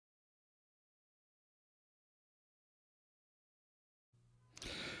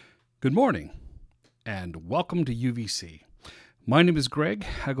Good morning, and welcome to UVC. My name is Greg.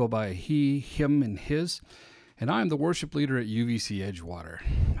 I go by he, him, and his, and I'm the worship leader at UVC Edgewater.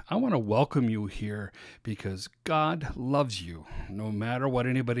 I want to welcome you here because God loves you, no matter what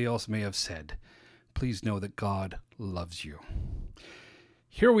anybody else may have said. Please know that God loves you.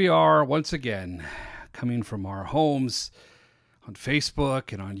 Here we are once again, coming from our homes on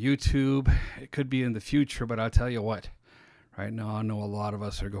Facebook and on YouTube. It could be in the future, but I'll tell you what. Right now, I know a lot of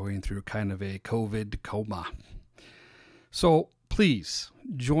us are going through kind of a COVID coma. So please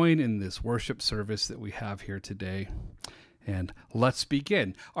join in this worship service that we have here today. And let's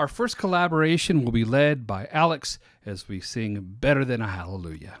begin. Our first collaboration will be led by Alex as we sing Better Than a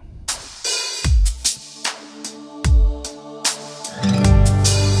Hallelujah.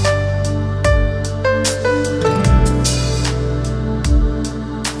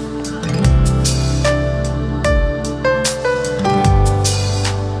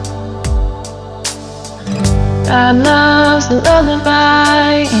 God loves the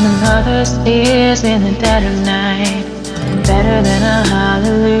lullaby in a mother's tears in the dead of night. Better than a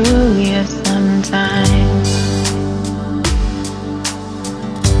hallelujah sometimes.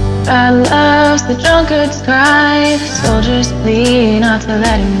 God loves the drunkard's cry, the soldier's plea not to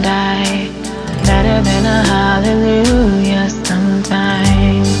let him die. Better than a hallelujah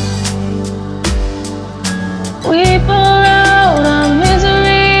sometimes. We pour out our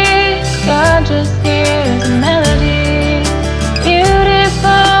misery, God just hears the melody.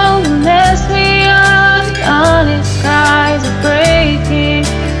 Beautiful, the mess we are, the honest cries of breaking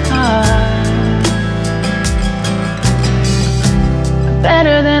heart.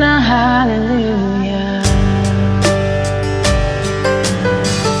 Better than a hallelujah.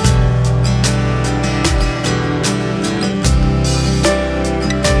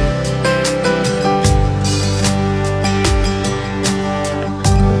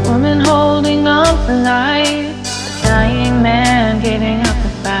 The woman holding on for life, the dying man giving up the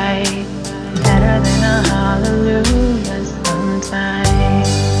fight. Better than a hallelujah sometimes.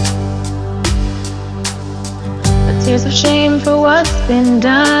 The tears of shame for what's been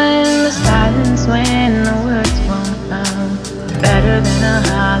done, the silence when the words won't come. Better than a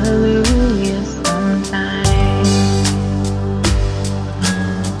hallelujah sometimes.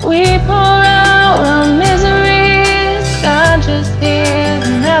 We pour out our miseries, God just hears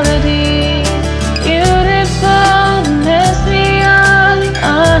the melody. Beautiful, the mess we are, the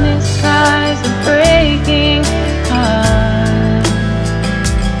honest cries of breaking heart.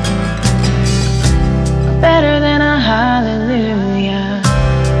 Better than a hallelujah.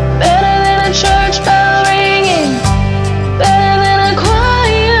 Better than a church bell ringing. Better than a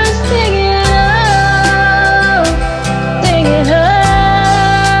choir singing out, singing out.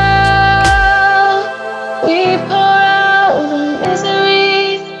 We pour out the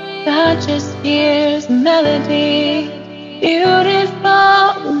misery, God just hears the melody.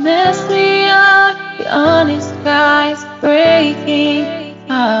 Beautiful, the mess we are, the honest cries breaking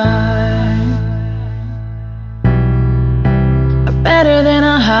heart. Better than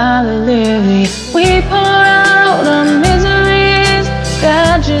a hallelujah. We pour out our miseries,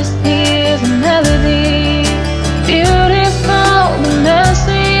 God just hears the melody. Beautiful, the mess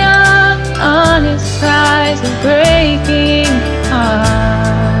we are, honest cries of breaking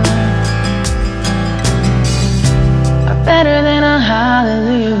heart. Better than a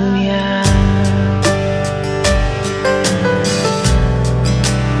hallelujah.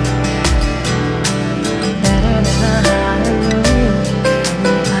 Better than a hallelujah.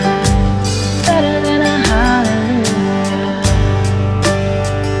 Better than a hallelujah.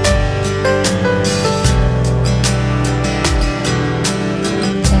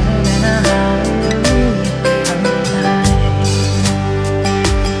 Better than a hallelujah sometimes.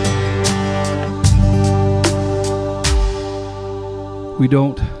 We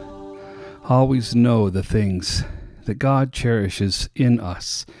don't always know the things that God cherishes in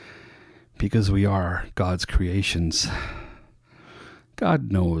us because we are God's creations.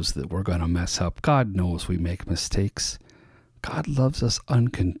 God knows that we're going to mess up. God knows we make mistakes. God loves us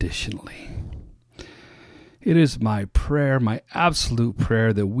unconditionally. It is my prayer, my absolute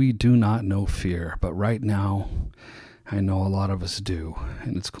prayer, that we do not know fear. But right now, I know a lot of us do,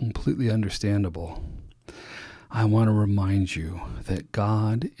 and it's completely understandable. I want to remind you that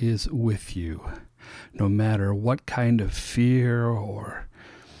God is with you, no matter what kind of fear or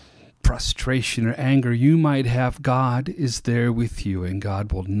frustration or anger you might have. God is there with you, and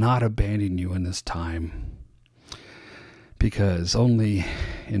God will not abandon you in this time, because only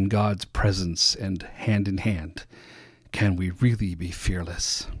in God's presence and hand in hand can we really be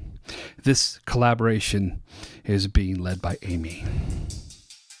fearless. This collaboration is being led by Amy.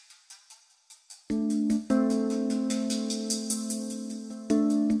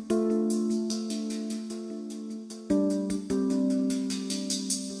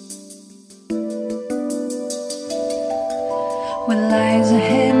 What lies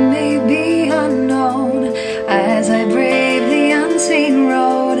ahead may be unknown as I brave the unseen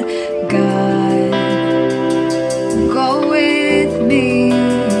road. God, go with me.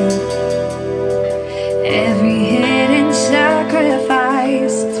 Every hidden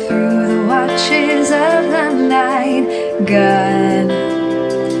sacrifice through the watches of the night. God,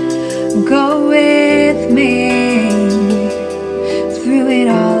 go with me. Through it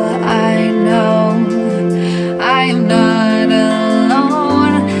all I know I am not alone.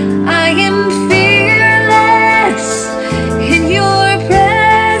 I am fearless in your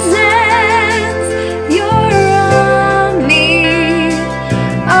presence. You're around me,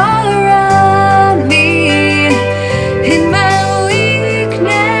 all around me. In my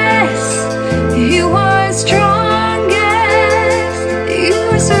weakness, you are strongest.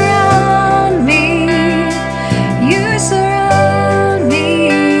 You surround me. You surround me.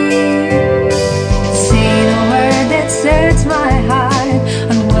 Say the word that sets my heart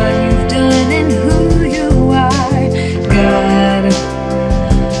on what you've done and who you are. God,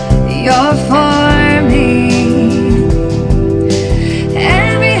 you're for me.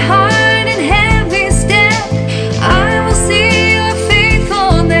 Every heart and every step, I will see your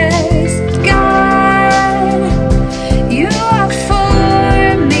faithfulness. God, you are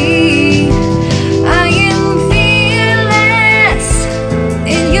for me. I am fearless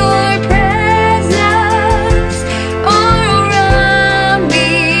in your presence. All around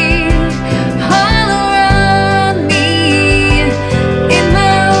me, all around me. In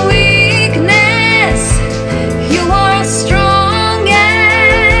my weakness, you are strongest.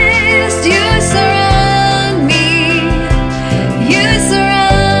 You surround me. You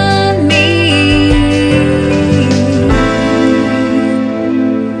surround me.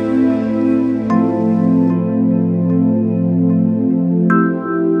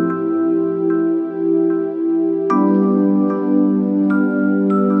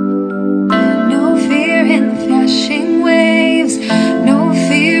 No fear in the flashing waves. No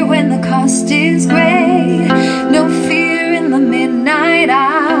fear when the cost is great. No fear in the midnight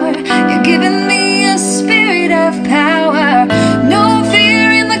hour. You're giving me a spirit of power. No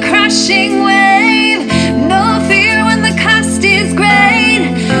fear in the crashing wave. No fear when the cost is great.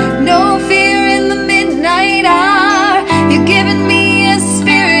 No fear in the midnight hour. You're giving me a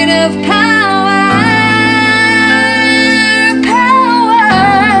spirit of power. Power.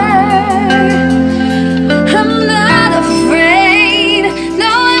 I'm not afraid. No,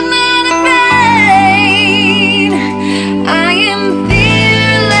 I'm not afraid. I am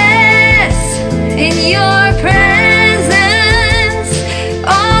fearless in your presence.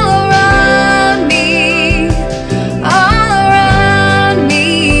 All around me, all around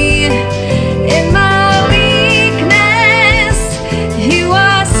me. In my weakness, you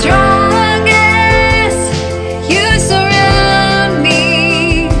are strongest. You surround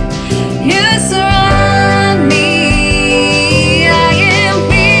me. You surround me. I am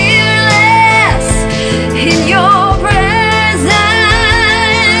fearless in your presence.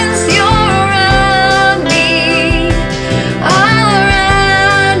 You're around me, all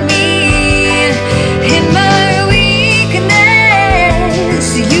around me. In my weakness,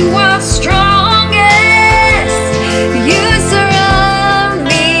 you are strongest. You surround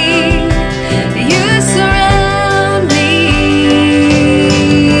me. You surround me.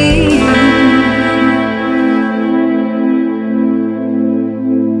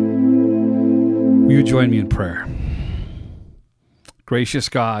 Will you join me in prayer? Gracious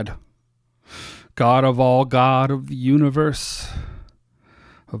God, God of all, God of the universe,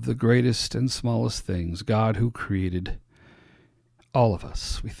 of the greatest and smallest things, God who created all of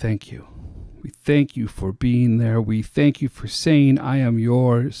us, we thank you. We thank you for being there. We thank you for saying, I am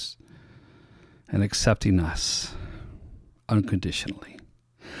yours, and accepting us unconditionally.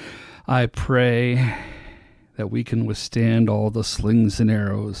 I pray that we can withstand all the slings and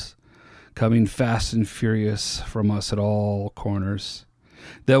arrows coming fast and furious from us at all corners,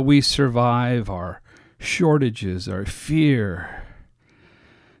 that we survive our shortages, our fear,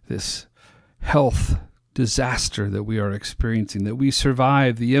 this health disaster that we are experiencing, that we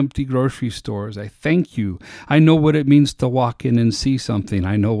survive the empty grocery stores. I thank you. I know what it means to walk in and see something.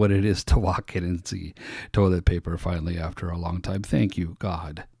 I know what it is to walk in and see toilet paper finally after a long time. Thank you,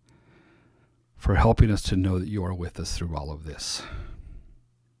 God, for helping us to know that you are with us through all of this.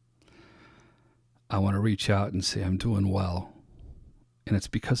 I want to reach out and say I'm doing well, and it's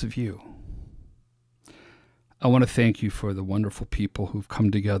because of you. I want to thank you for the wonderful people who've come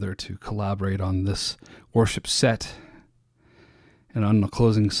together to collaborate on this worship set and on the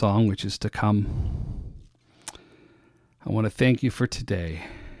closing song, which is to come. I want to thank you for today.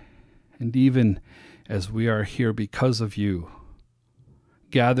 And even as we are here because of you,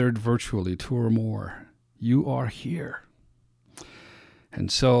 gathered virtually, 2 or more, you are here. And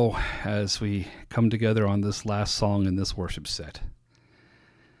so, as we come together on this last song in this worship set,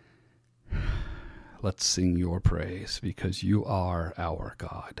 let's sing your praise, because you are our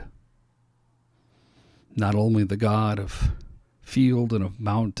God. Not only the God of field and of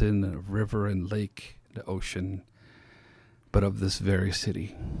mountain and of river and lake and ocean, but of this very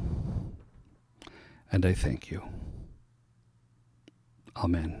city. And I thank you.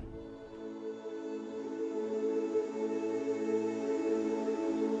 Amen.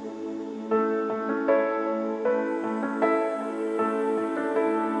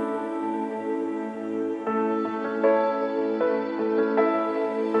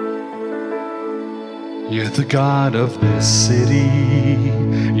 You're the God of this city.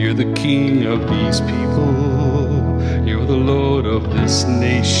 You're the King of these people. You're the Lord of this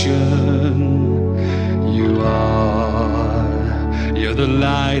nation. You are. You're the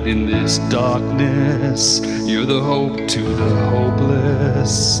light in this darkness. You're the hope to the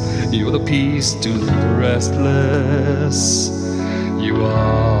hopeless. You're the peace to the restless. You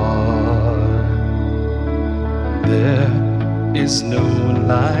are. There is no one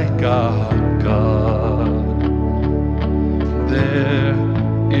like our God. There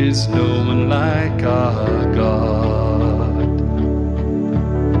is no one like our God.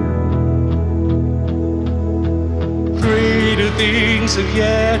 Greater things have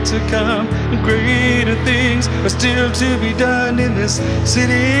yet to come, and greater things are still to be done in this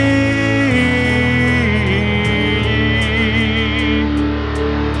city.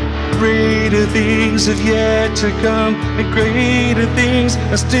 Greater things have yet to come, and greater things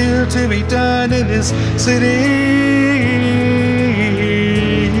are still to be done in this city.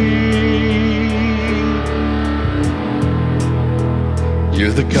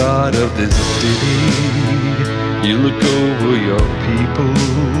 You're the God of this city. You look over your people.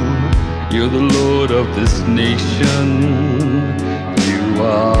 You're the Lord of this nation. You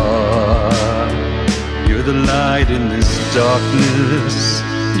are. You're the light in this darkness.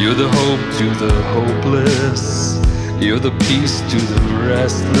 You're the hope to the hopeless. You're the peace to the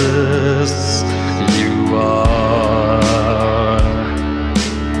restless. You are.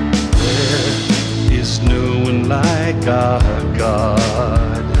 There is no one like our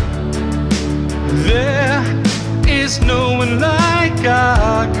God. There is no one like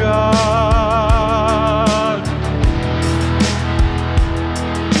our God.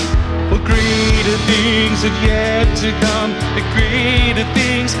 Well, greater things have yet to come, and greater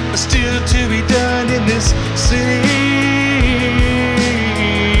things are still to be done in this city.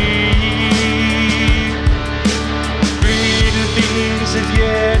 Greater things have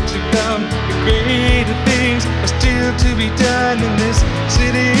yet to come, and greater things are still to be done in this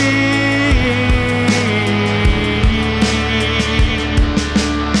city.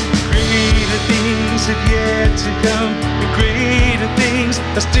 Have yet to come, and greater things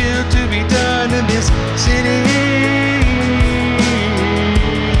are still to be done in this city.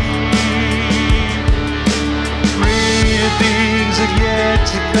 Greater things have yet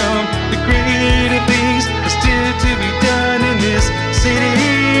to come, and greater things are still to be done in this city.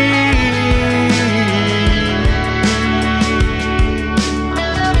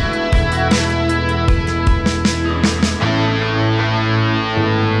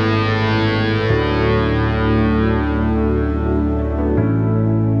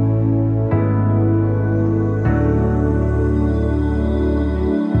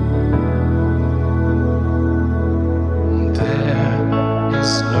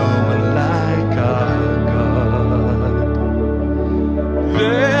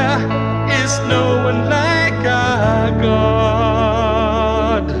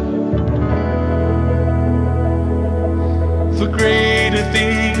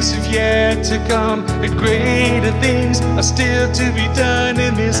 To come, and greater things are still to be done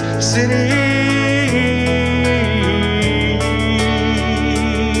in this city.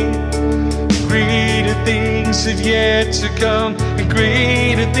 Greater things have yet to come, and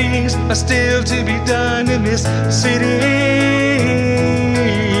greater things are still to be done in this city.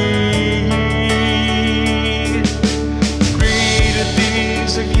 Greater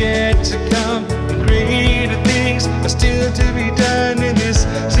things have yet to come, and greater things are still to be done in this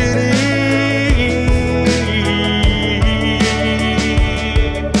city.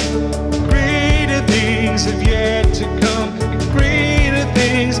 Have yet to come, and greater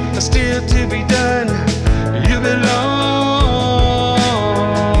things are still to be done. You belong.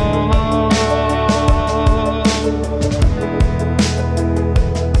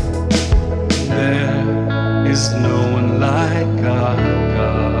 There is no one like our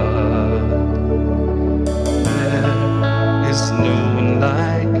God. There is no one like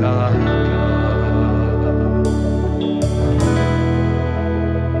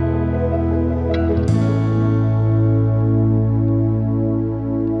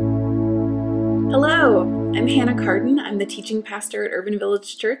I'm Hannah Carden. I'm the teaching pastor at Urban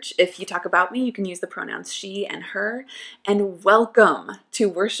Village Church. If you talk about me, you can use the pronouns she and her. And welcome to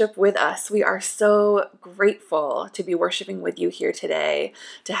worship with us. We are so grateful to be worshiping with you here today,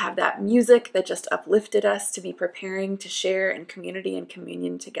 to have that music that just uplifted us, to be preparing to share in community and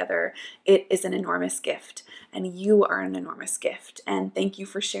communion together. It is an enormous gift, and you are an enormous gift. And thank you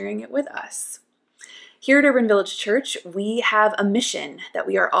for sharing it with us. Here at Urban Village Church, we have a mission that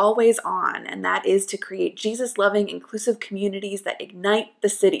we are always on, and that is to create Jesus-loving, inclusive communities that ignite the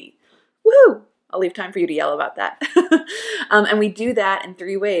city. Woo! I'll leave time for you to yell about that. And we do that in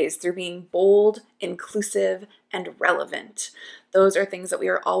three ways: through being bold, inclusive, and relevant. Those are things that we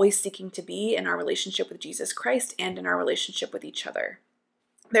are always seeking to be in our relationship with Jesus Christ and in our relationship with each other.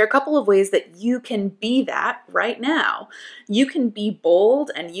 There are a couple of ways that you can be that right now. You can be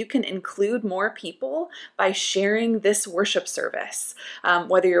bold and you can include more people by sharing this worship service.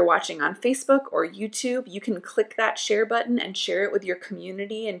 Whether you're watching on Facebook or YouTube, you can click that share button and share it with your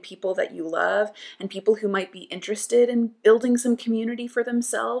community and people that you love and people who might be interested in building some community for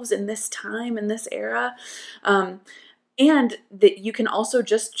themselves in this time, in this era. And that you can also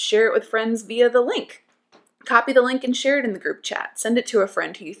just share it with friends via the link. Copy the link and share it in the group chat. Send it to a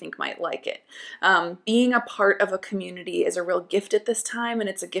friend who you think might like it. Being a part of a community is a real gift at this time, and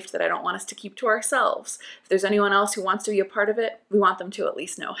it's a gift that I don't want us to keep to ourselves. If there's anyone else who wants to be a part of it, we want them to at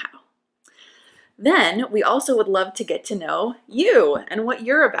least know how. Then we also would love to get to know you and what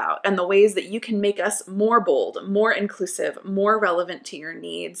you're about and the ways that you can make us more bold, more inclusive, more relevant to your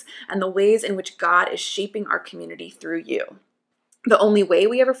needs, and the ways in which God is shaping our community through you. The only way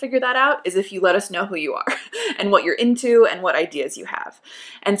we ever figure that out is if you let us know who you are and what you're into and what ideas you have.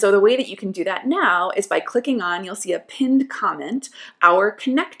 And so the way that you can do that now is by clicking on, you'll see a pinned comment, our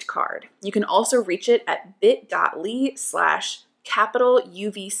Connect card. You can also reach it at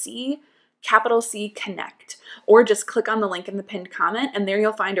bit.ly/UVC Connect, or just click on the link in the pinned comment, and there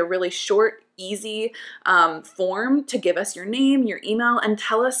you'll find a really short, easy form to give us your name, your email, and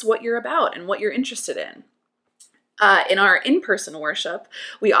tell us what you're about and what you're interested in. In our in-person worship,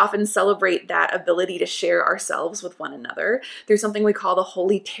 we often celebrate that ability to share ourselves with one another through something we call the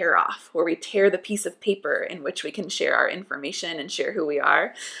Holy Tear-Off, where we tear the piece of paper in which we can share our information and share who we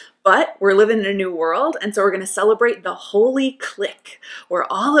are. But we're living in a new world, and so we're going to celebrate the Holy Click,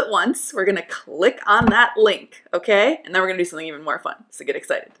 where all at once we're going to click on that link, okay? And then we're going to do something even more fun, so get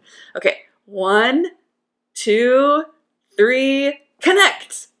excited. Okay, 1, 2, 3,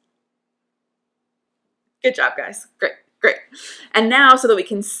 connect! Good job, guys. Great, great. And now, so that we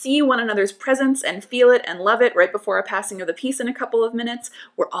can see one another's presence and feel it and love it right before our passing of the peace in a couple of minutes,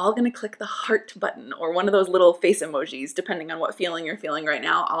 we're all going to click the heart button or one of those little face emojis, depending on what feeling you're feeling right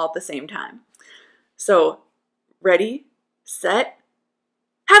now, all at the same time. So, ready, set,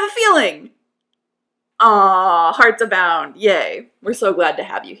 have a feeling. Aw, hearts abound. Yay. We're so glad to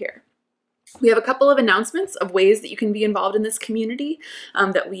have you here. We have a couple of announcements of ways that you can be involved in this community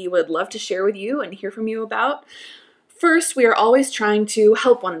that we would love to share with you and hear from you about. First, we are always trying to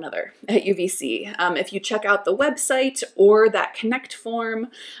help one another at UVC. If you check out the website or that Connect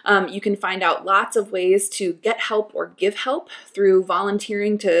form, you can find out lots of ways to get help or give help through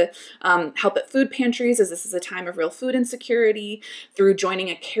volunteering to help at food pantries, as this is a time of real food insecurity, through joining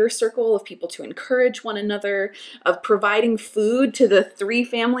a care circle of people to encourage one another, of providing food to the 3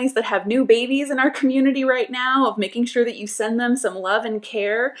 families that have new babies in our community right now, of making sure that you send them some love and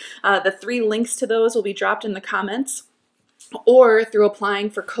care. The 3 links to those will be dropped in the comments. Or through applying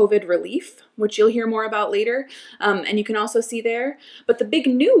for COVID relief, which you'll hear more about later, and you can also see there. But the big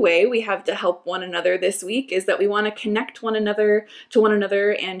new way we have to help one another this week is that we want to connect one another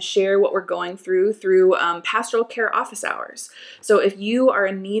and share what we're going through pastoral care office hours. So if you are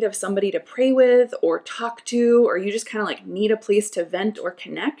in need of somebody to pray with or talk to, or you just kind of like need a place to vent or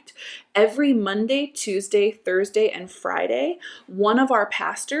connect, every Monday, Tuesday, Thursday, and Friday, one of our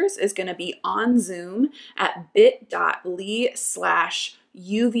pastors is going to be on Zoom at bit.ly/UVC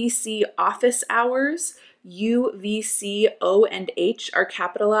office hours. UVC, O and H are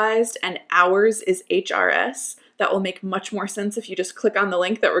capitalized, and hours is HRS. That will make much more sense if you just click on the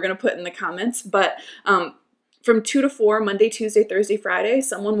link that we're going to put in the comments. But from 2 to 4, Monday, Tuesday, Thursday, Friday,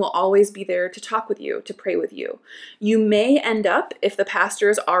 someone will always be there to talk with you, to pray with you. You may end up, if the pastor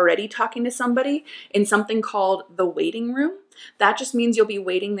is already talking to somebody, in something called the waiting room. That just means you'll be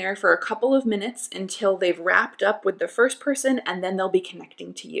waiting there for a couple of minutes until they've wrapped up with the first person, and then they'll be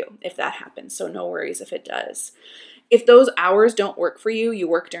connecting to you if that happens. So no worries if it does. If those hours don't work for you, you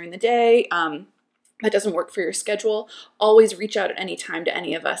work during the day, that doesn't work for your schedule, always reach out at any time to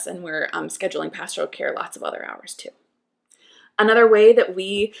any of us, and we're scheduling pastoral care lots of other hours too. Another way that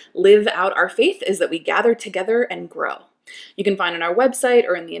we live out our faith is that we gather together and grow. You can find on our website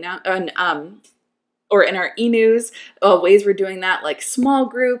or in the or in our e-news, ways we're doing that, like small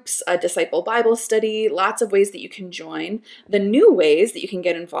groups, a disciple Bible study, lots of ways that you can join. The new ways that you can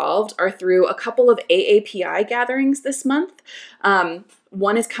get involved are through a couple of AAPI gatherings this month.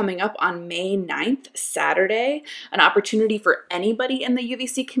 One is coming up on May 9th, Saturday, an opportunity for anybody in the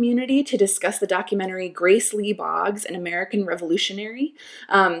UVC community to discuss the documentary Grace Lee Boggs, An American Revolutionary.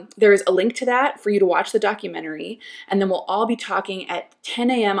 There's a link to that for you to watch the documentary, and then we'll all be talking at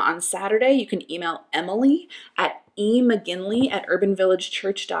 10 a.m. on Saturday. You can email Emily at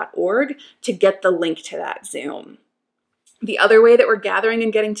emcginley@urbanvillagechurch.org to get the link to that Zoom. The other way that we're gathering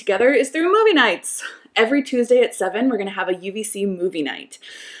and getting together is through movie nights. Every Tuesday at 7, we're going to have a UVC movie night.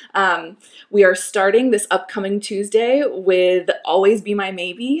 We are starting this upcoming Tuesday with Always Be My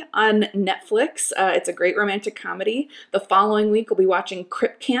Maybe on Netflix. It's a great romantic comedy. The following week, we'll be watching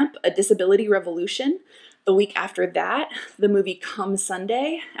Crip Camp, A Disability Revolution. The week after that, the movie Come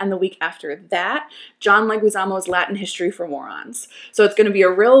Sunday, and the week after that, John Leguizamo's Latin History for Morons. So it's going to be a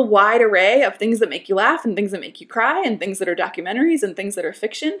real wide array of things that make you laugh and things that make you cry and things that are documentaries and things that are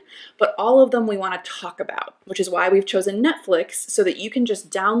fiction, but all of them we want to talk about, which is why we've chosen Netflix so that you can just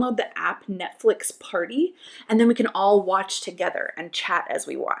download the app Netflix Party, and then we can all watch together and chat as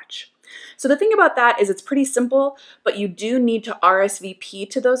we watch. So the thing about that is it's pretty simple, but you do need to RSVP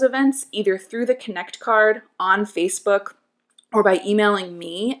to those events either through the Connect card on Facebook or by emailing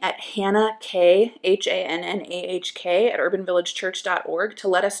me at Hannah K, HANNAHK, at urbanvillagechurch.org to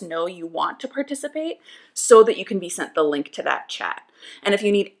let us know you want to participate so that you can be sent the link to that chat. And if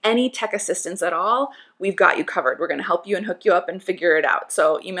you need any tech assistance at all, we've got you covered. We're going to help you and hook you up and figure it out.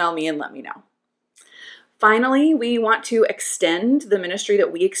 So email me and let me know. Finally, we want to extend the ministry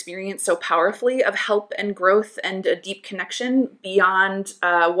that we experience so powerfully of help and growth and a deep connection beyond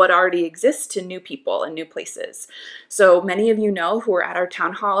what already exists to new people and new places. So many of you know who were at our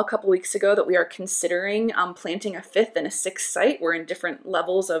town hall a couple weeks ago that we are considering planting a 5th and a 6th site. We're in different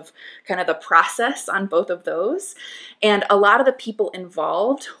levels of kind of the process on both of those. And a lot of the people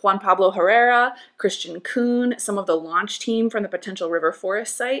involved, Juan Pablo Herrera, Christian Kuhn, some of the launch team from the Potential River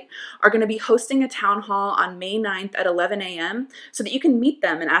Forest site, are going to be hosting a town hall on May 9th at 11 a.m. so that you can meet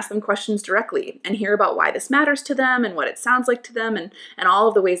them and ask them questions directly and hear about why this matters to them and what it sounds like to them and all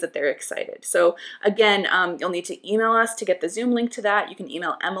of the ways that they're excited. So again, you'll need to email us to get the Zoom link to that. You can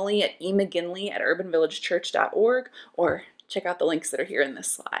email Emily at emcginley@urbanvillagechurch.org or check out the links that are here in this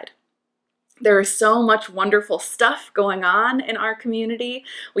slide. There is so much wonderful stuff going on in our community.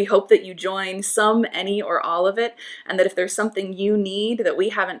 We hope that you join some, any, or all of it, and that if there's something you need that we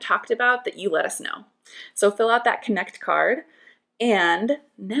haven't talked about, that you let us know. So fill out that Connect card, and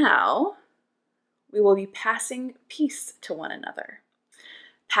now we will be passing peace to one another.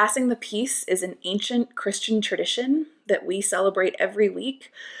 Passing the peace is an ancient Christian tradition that we celebrate every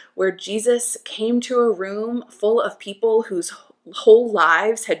week, where Jesus came to a room full of people whose whole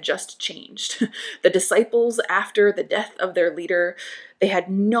lives had just changed. The disciples, after the death of their leader, they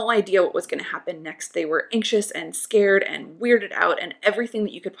had no idea what was going to happen next. They were anxious and scared and weirded out and everything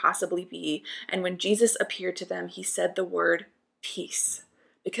that you could possibly be. And when Jesus appeared to them, he said the word peace,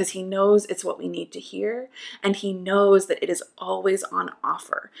 because he knows it's what we need to hear, and he knows that it is always on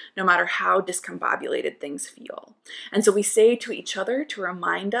offer, no matter how discombobulated things feel. And so we say to each other to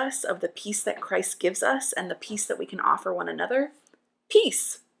remind us of the peace that Christ gives us and the peace that we can offer one another,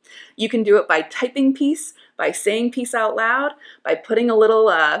 peace. You can do it by typing peace, by saying peace out loud, by putting a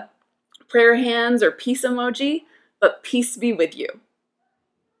little prayer hands or peace emoji, but peace be with you.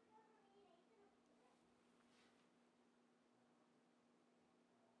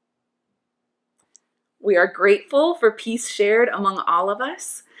 We are grateful for peace shared among all of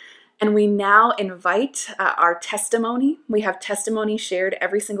us, and we now invite our testimony. We have testimony shared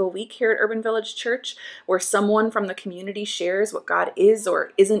every single week here at Urban Village Church, where someone from the community shares what God is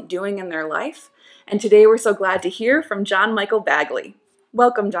or isn't doing in their life. And today we're so glad to hear from John Michael Bagley.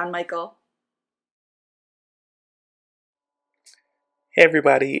 Welcome, John Michael. Hey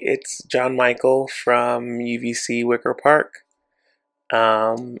everybody, it's John Michael from UVC Wicker Park.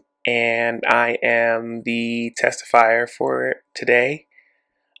 And I am the testifier for today.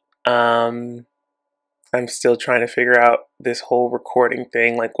 I'm still trying to figure out this whole recording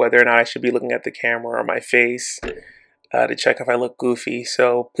thing, like whether or not I should be looking at the camera or my face to check if I look goofy.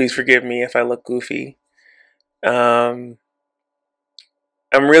 So please forgive me if I look goofy. I'm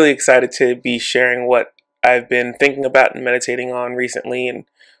really excited to be sharing what I've been thinking about and meditating on recently and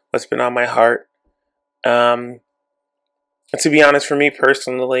what's been on my heart. To be honest, for me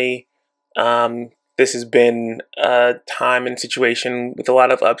personally, this has been a time and situation with a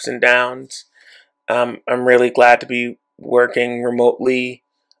lot of ups and downs. I'm really glad to be working remotely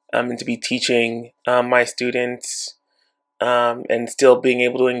and to be teaching my students and still being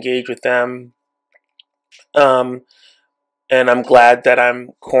able to engage with them. And I'm glad that I'm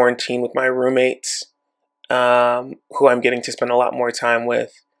quarantined with my roommates, who I'm getting to spend a lot more time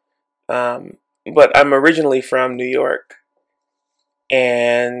with. But I'm originally from New York,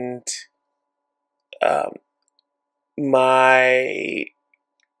 and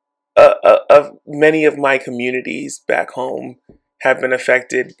many of my communities back home have been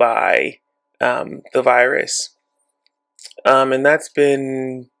affected by the virus, and that's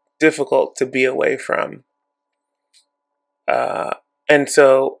been difficult to be away from. And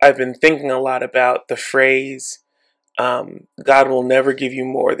so I've been thinking a lot about the phrase, God will never give you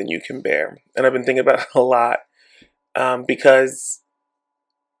more than you can bear. And I've been thinking about it a lot because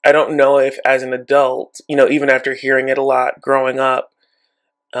I don't know if as an adult, even after hearing it a lot growing up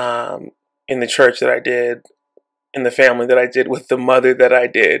in the church that I did, in the family that I did, with the mother that I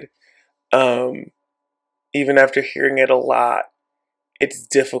did, even after hearing it a lot, it's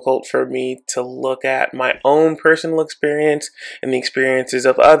difficult for me to look at my own personal experience and the experiences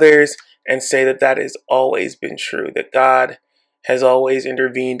of others and say that that has always been true, that God has always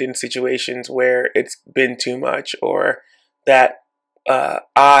intervened in situations where it's been too much, or that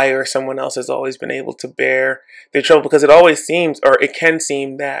I or someone else has always been able to bear their trouble, because it always seems, or it can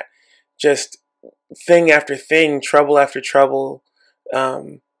seem, that just thing after thing, trouble after trouble,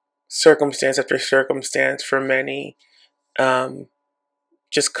 circumstance after circumstance for many,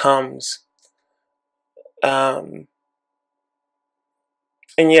 just comes. And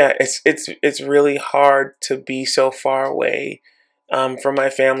yeah, it's really hard to be so far away from my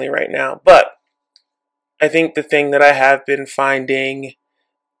family right now. But I think the thing that I have been finding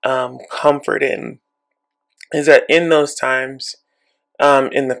comfort in is that in those times,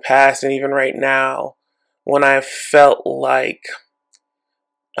 in the past and even right now, when I've felt like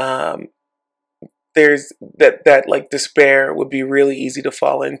there's that like despair would be really easy to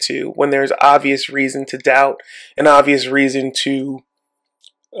fall into, when there's obvious reason to doubt and obvious reason to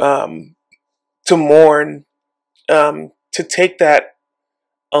mourn, to take that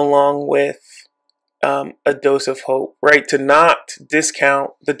along with a dose of hope, right? To not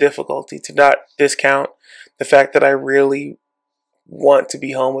discount the difficulty, to not discount the fact that I really want to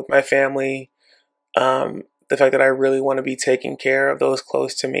be home with my family, the fact that I really want to be taking care of those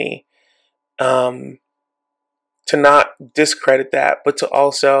close to me, to not discredit that, but to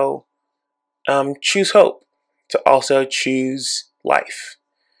also choose hope, to also choose life,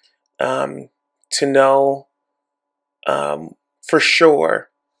 to know for sure,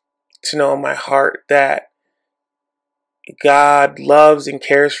 to know in my heart that God loves and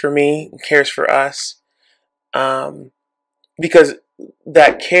cares for me and cares for us, because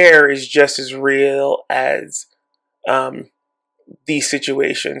that care is just as real as these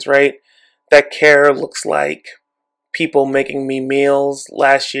situations, right? That care looks like people making me meals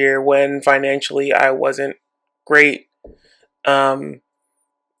last year when financially I wasn't great. That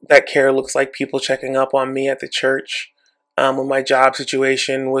care looks like people checking up on me at the church when my job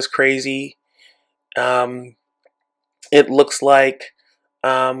situation was crazy. It looks like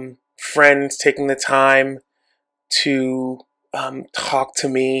friends taking the time to talk to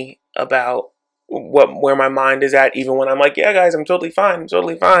me about where my mind is at, even when I'm like, yeah, guys, I'm totally fine,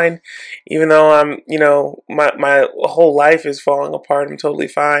 even though my whole life is falling apart. I'm totally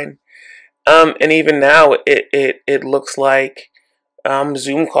fine. And even now, it looks like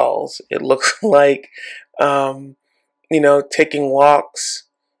Zoom calls. It looks like taking walks,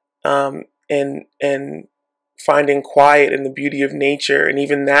 and finding quiet in the beauty of nature, and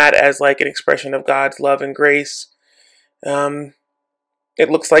even that as like an expression of God's love and grace. It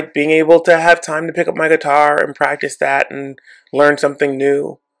looks like being able to have time to pick up my guitar and practice that and learn something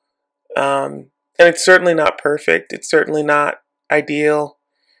new. And it's certainly not perfect. It's certainly not ideal.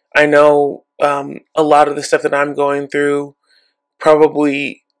 I know a lot of the stuff that I'm going through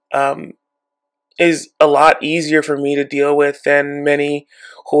probably is a lot easier for me to deal with than many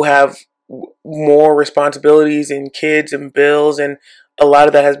who have more responsibilities and kids and bills, and a lot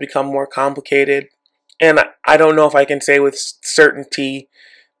of that has become more complicated. And I don't know if I can say with certainty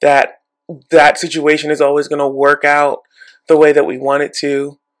that that situation is always going to work out the way that we want it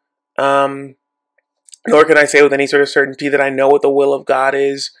to. Nor can I say with any sort of certainty that I know what the will of God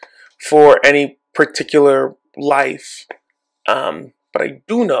is for any particular life. But I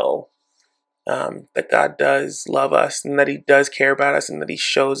do know that God does love us, and that He does care about us, and that He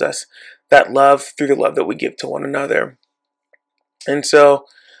shows us that love through the love that we give to one another. And so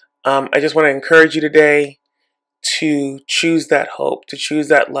I just want to encourage you today to choose that hope, to choose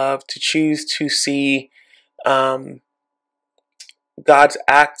that love, to choose to see God's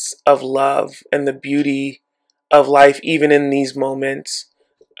acts of love and the beauty of life, even in these moments,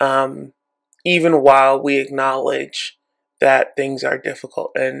 even while we acknowledge that things are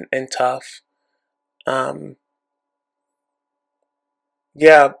difficult and tough.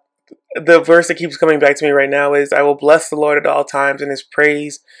 Yeah, the verse that keeps coming back to me right now is, I will bless the Lord at all times, and his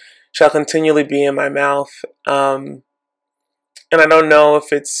praise shall continually be in my mouth. And I don't know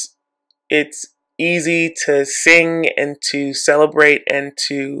if it's easy to sing and to celebrate and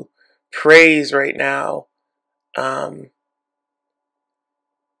to praise right now.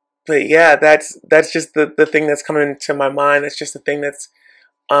 But yeah, that's just the thing that's coming to my mind. That's just the thing that's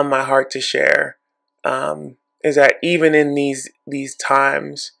on my heart to share. Is that even in these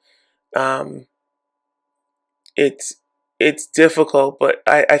times, it's difficult, but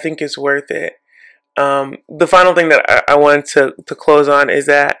I think it's worth it. The final thing that I wanted to close on is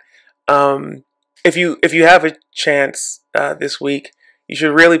that if you have a chance this week, you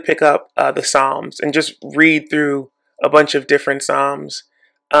should really pick up the Psalms and just read through a bunch of different Psalms,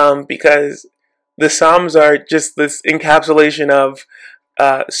 because the Psalms are just this encapsulation of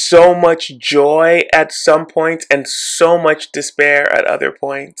so much joy at some points and so much despair at other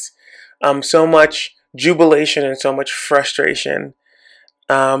points, so much jubilation and so much frustration.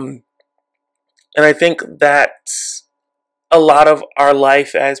 And I think that's a lot of our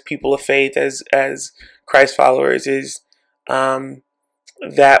life as people of faith, as Christ followers, is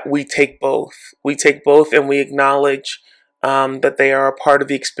that we take both. We take both, and we acknowledge that they are a part of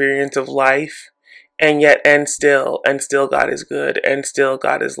the experience of life, and still God is good, and still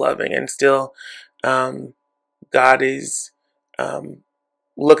God is loving, and still God is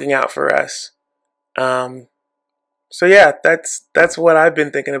looking out for us. So yeah, that's what I've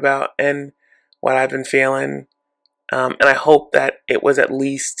been thinking about and what I've been feeling. And I hope that it was at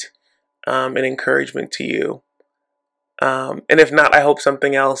least an encouragement to you. And if not, I hope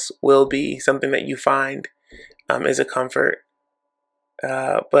something else will be, something that you find is a comfort.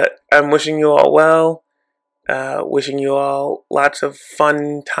 But I'm wishing you all well, wishing you all lots of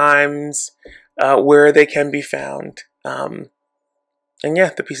fun times where they can be found. And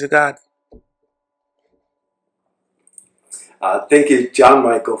yeah, the peace of God. Thank you, John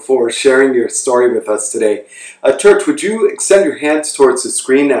Michael, for sharing your story with us today. Church, would you extend your hands towards the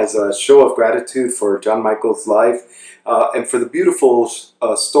screen as a show of gratitude for John Michael's life and for the beautiful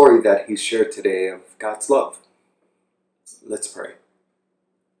story that he shared today of God's love? Let's pray.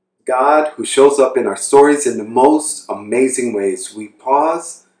 God, who shows up in our stories in the most amazing ways, we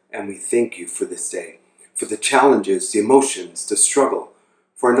pause and we thank you for this day, for the challenges, the emotions, the struggle.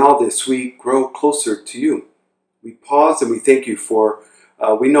 For in all this, we grow closer to you. We pause and we thank you for,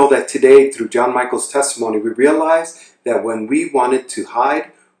 we know that today through John Michael's testimony, we realize that when we wanted to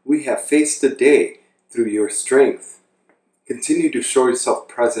hide, we have faced the day through your strength. Continue to show yourself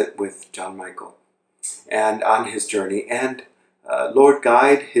present with John Michael and on his journey. And Lord,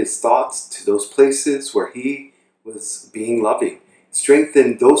 guide his thoughts to those places where he was being loving.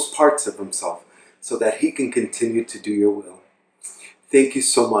 Strengthen those parts of himself so that he can continue to do your will. Thank you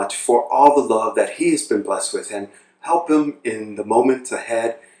so much for all the love that he has been blessed with, and help him in the moments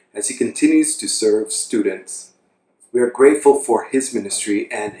ahead as he continues to serve students. We are grateful for his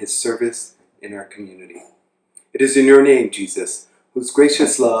ministry and his service in our community. It is in your name, Jesus, whose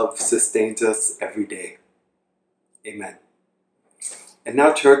gracious love sustains us every day. Amen. And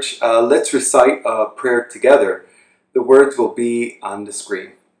now, church, let's recite a prayer together. The words will be on the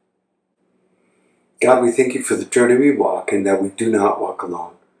screen. God, we thank you for the journey we walk and that we do not walk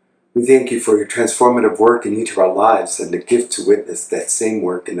alone. We thank you for your transformative work in each of our lives and the gift to witness that same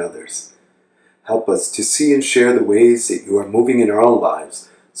work in others. Help us to see and share the ways that you are moving in our own lives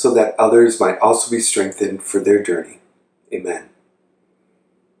so that others might also be strengthened for their journey. Amen.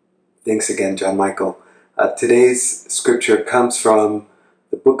 Thanks again, John Michael. Today's scripture comes from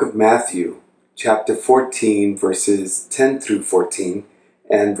the book of Matthew, chapter 14, verses 10 through 14.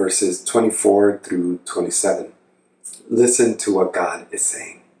 And verses 24 through 27. Listen to what God is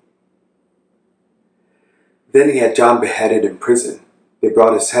saying. Then he had John beheaded in prison. They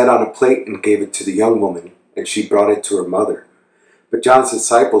brought his head on a plate and gave it to the young woman, and she brought it to her mother. But John's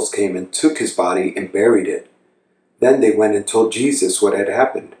disciples came and took his body and buried it. Then they went and told Jesus what had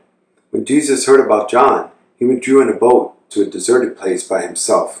happened. When Jesus heard about John, he withdrew in a boat to a deserted place by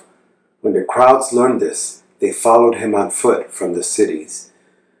himself. When the crowds learned this, they followed him on foot from the cities.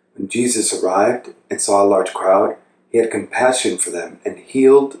 When Jesus arrived and saw a large crowd, he had compassion for them and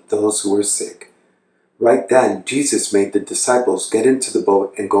healed those who were sick. Right then, Jesus made the disciples get into the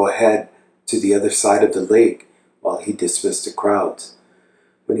boat and go ahead to the other side of the lake while he dismissed the crowds.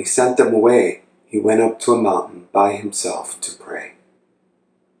 When he sent them away, he went up to a mountain by himself to pray.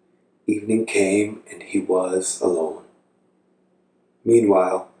 Evening came and he was alone.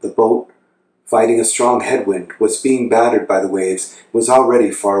 Meanwhile, the boat, fighting a strong headwind, was being battered by the waves and was already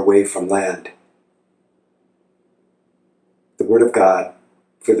far away from land. The Word of God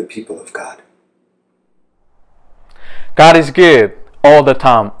for the people of God. God is good all the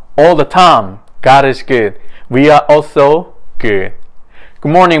time. All the time, God is good. We are also good.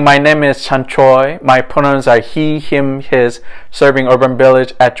 Good morning, my name is Chan Choi. My pronouns are he, him, his, serving Urban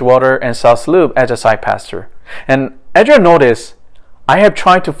Village, Edgewater, and South Loop as a site pastor. And as you notice, I have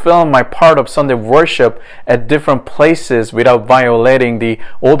tried to film my part of Sunday worship at different places without violating the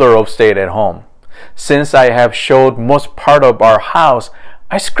order of stay at home. Since I have showed most part of our house,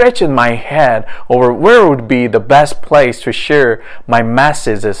 I scratched my head over where would be the best place to share my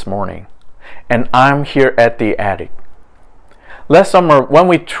message this morning. And I'm here at the attic. Last summer, when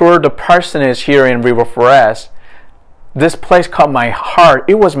we toured the parsonage here in River Forest, this place caught my heart.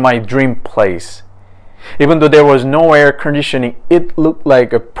 It was my dream place. Even though there was no air conditioning, it looked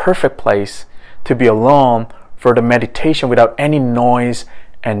like a perfect place to be alone for the meditation without any noise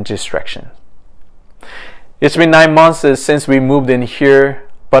and distraction. It's been 9 months since we moved in here,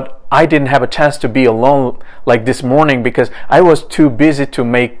 but I didn't have a chance to be alone like this morning because I was too busy to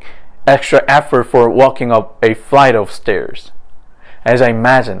make extra effort for walking up a flight of stairs. As I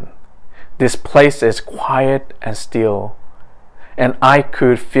imagine, this place is quiet and still, and I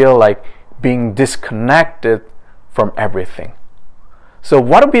could feel like being disconnected from everything. So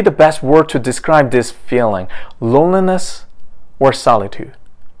what would be the best word to describe this feeling? Loneliness or solitude?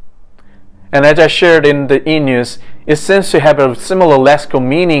 And as I shared in the e-news, it seems to have a similar lexical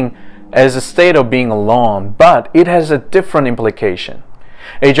meaning as a state of being alone, but it has a different implication.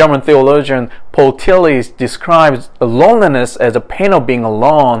 A German theologian, Paul Tillich, describes loneliness as a pain of being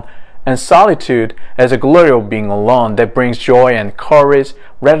alone and solitude as a glory of being alone that brings joy and courage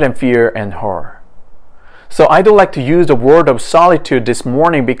rather than fear and horror. So I do like to use the word of solitude this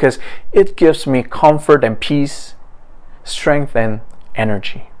morning because it gives me comfort and peace, strength and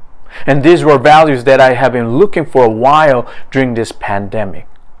energy. And these were values that I have been looking for a while during this pandemic.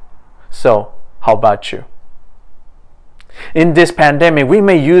 So, how about you? In this pandemic, we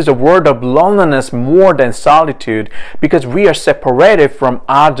may use the word of loneliness more than solitude because we are separated from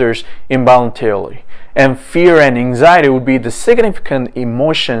others involuntarily. And fear and anxiety would be the significant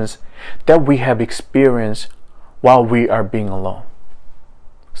emotions that we have experienced while we are being alone.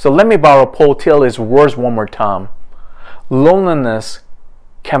 So let me borrow Paul Tillich's words one more time. Loneliness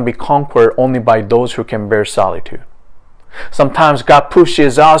can be conquered only by those who can bear solitude. Sometimes God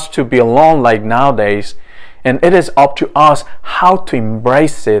pushes us to be alone like nowadays, and it is up to us how to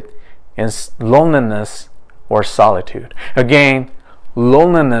embrace it in loneliness or solitude. Again,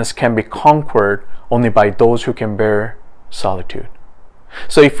 loneliness can be conquered only by those who can bear solitude.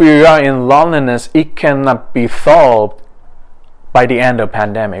 So if we are in loneliness, it cannot be solved by the end of the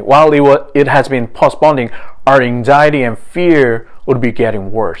pandemic. While it has been postponing, our anxiety and fear would be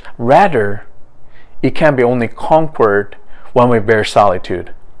getting worse. Rather, it can be only conquered when we bear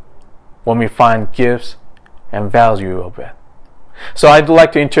solitude, when we find gifts and value of it. So I'd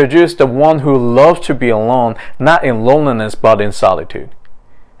like to introduce the one who loves to be alone, not in loneliness, but in solitude.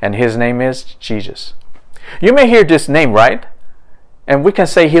 And his name is Jesus. You may hear this name, right? And we can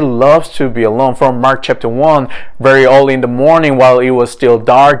say he loves to be alone. From Mark chapter 1, very early in the morning while it was still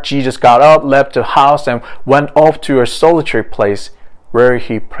dark, Jesus got up, left the house, and went off to a solitary place where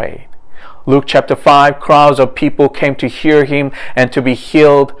he prayed. Luke chapter 5, crowds of people came to hear him and to be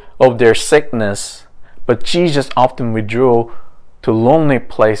healed of their sickness. But Jesus often withdrew to lonely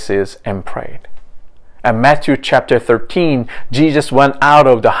places and prayed. At Matthew chapter 13, Jesus went out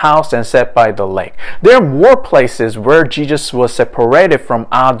of the house and sat by the lake. There are more places where Jesus was separated from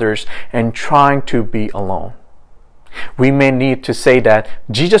others and trying to be alone. We may need to say that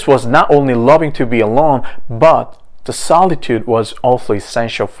Jesus was not only loving to be alone, but the solitude was also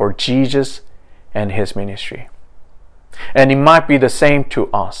essential for Jesus and his ministry. And it might be the same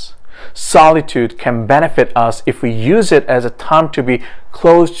to us. Solitude can benefit us if we use it as a time to be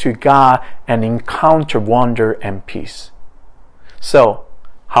close to God and encounter wonder and peace. So,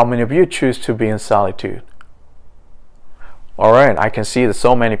 how many of you choose to be in solitude? Alright, I can see that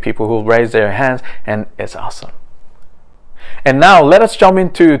so many people who raise their hands, and it's awesome. And now let us jump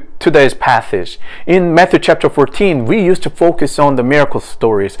into today's passage. In Matthew chapter 14, we used to focus on the miracle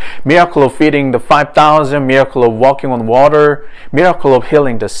stories. Miracle of feeding the 5,000, miracle of walking on water, miracle of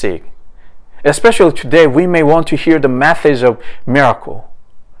healing the sick. Especially today, we may want to hear the message of miracle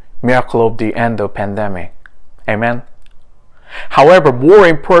of the end of pandemic. Amen. However, more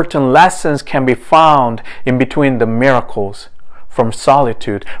important lessons can be found in between the miracles from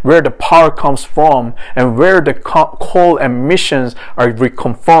solitude, where the power comes from and where the call and missions are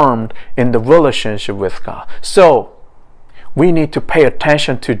reconfirmed in the relationship with God. So, we need to pay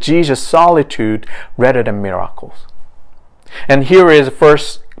attention to Jesus' solitude rather than miracles. And here is the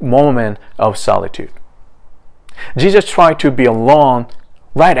first moment of solitude. Jesus tried to be alone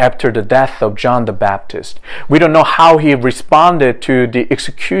right after the death of John the Baptist. We don't know how he responded to the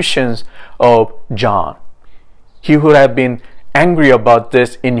executions of John. He would have been angry about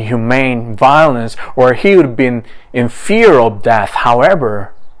this inhumane violence, or he would have been in fear of death.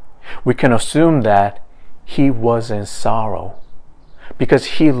 However, we can assume that he was in sorrow because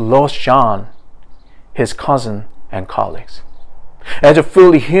he lost John, his cousin and colleagues. As a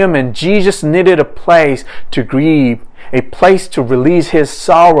fully human, Jesus needed a place to grieve, a place to release his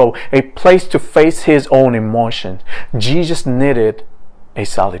sorrow, a place to face his own emotions. Jesus needed a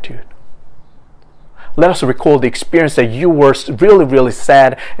solitude. Let us recall the experience that you were really, really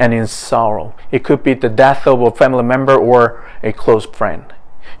sad and in sorrow. It could be the death of a family member or a close friend.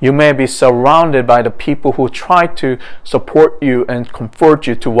 You may be surrounded by the people who try to support you and comfort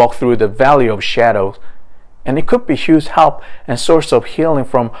you to walk through the valley of shadows. And it could be huge help and source of healing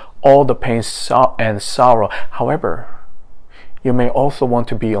from all the pain and sorrow. However, you may also want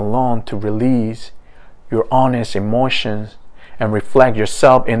to be alone to release your honest emotions and reflect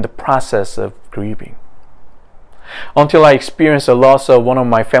yourself in the process of grieving. Until I experienced the loss of one of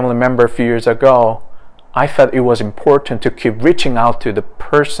my family members a few years ago, I felt it was important to keep reaching out to the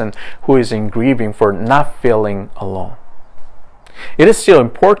person who is in grieving for not feeling alone. It is still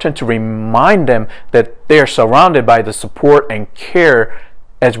important to remind them that they are surrounded by the support and care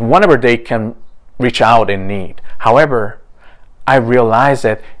as whenever they can reach out in need. However, I realize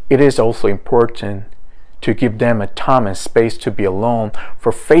that it is also important to give them a time and space to be alone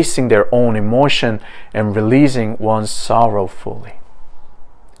for facing their own emotion and releasing one's sorrow fully.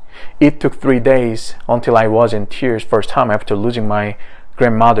 It took 3 days until I was in tears first time after losing my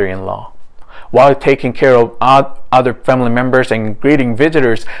grandmother-in-law. While taking care of other family members and greeting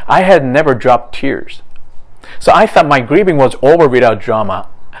visitors, I had never dropped tears. So I thought my grieving was over without drama.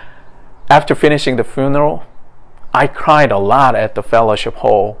 After finishing the funeral, I cried a lot at the fellowship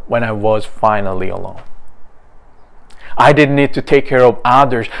hall when I was finally alone. I didn't need to take care of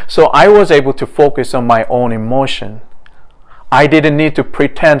others, so I was able to focus on my own emotion. I didn't need to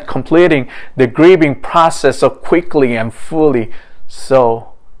pretend completing the grieving process so quickly and fully, so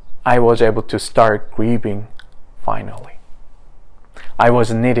I was able to start grieving finally. I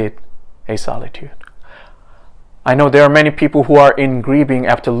was needed a solitude. I know there are many people who are in grieving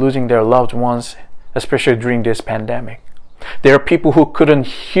after losing their loved ones, especially during this pandemic. There are people who couldn't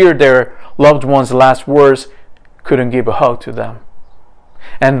hear their loved ones' last words, couldn't give a hug to them.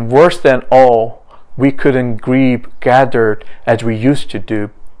 And worse than all, we couldn't grieve gathered as we used to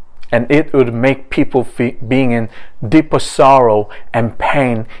do, and it would make people being in deeper sorrow and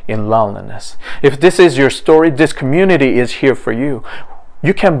pain in loneliness. If this is your story, this community is here for you.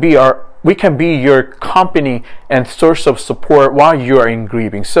 We can be your company and source of support while you are in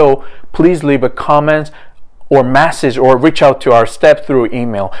grieving. So please leave a comment or message or reach out to our staff through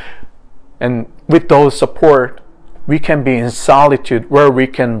email. And with those support, we can be in solitude where we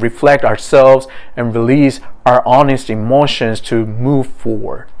can reflect ourselves and release our honest emotions to move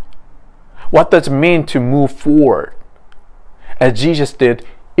forward. What does it mean to move forward? As Jesus did,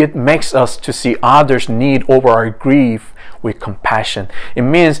 it makes us to see others' need over our grief with compassion. It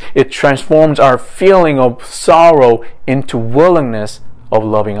means it transforms our feeling of sorrow into willingness of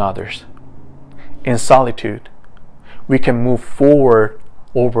loving others. In solitude, we can move forward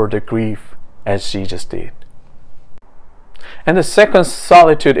over the grief as Jesus did. And the second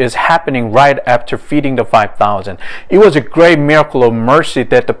solitude is happening right after feeding the 5,000. It was a great miracle of mercy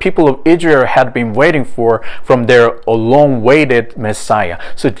that the people of Israel had been waiting for from their long-awaited Messiah.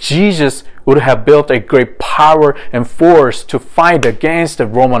 So Jesus would have built a great power and force to fight against the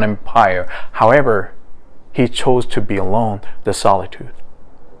Roman Empire. However, he chose to be alone, the solitude.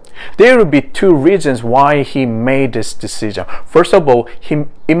 There would be two reasons why he made this decision. First of all,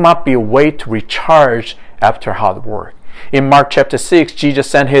 it might be a way to recharge after hard work. In Mark chapter 6,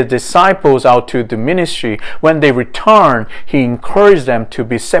 Jesus sent his disciples out to the ministry. When they returned, he encouraged them to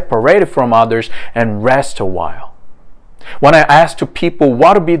be separated from others and rest a while. When I asked to people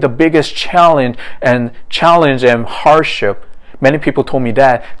what would be the biggest challenge and hardship, many people told me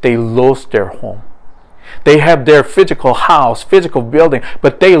that they lost their home. They have their physical house, physical building,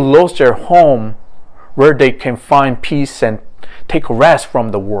 but they lost their home where they can find peace and take a rest from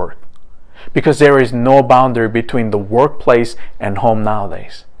the work. Because there is no boundary between the workplace and home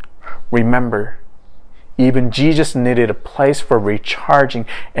nowadays. Remember, even Jesus needed a place for recharging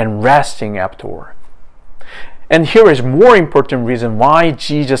and resting afterward. And here is more important reason why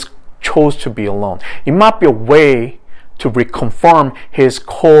Jesus chose to be alone. It might be a way to reconfirm his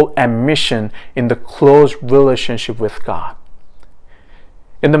call and mission in the close relationship with God.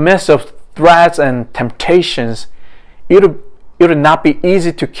 In the midst of threats and temptations, it would not be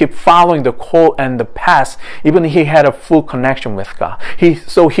easy to keep following the call and the path, even if he had a full connection with God.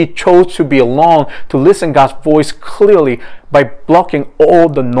 So he chose to be alone, to listen God's voice clearly by blocking all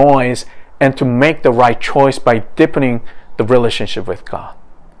the noise, and to make the right choice by deepening the relationship with God.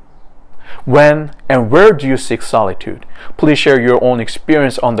 When and where do you seek solitude? Please share your own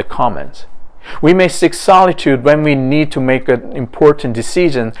experience on the comments. We may seek solitude when we need to make an important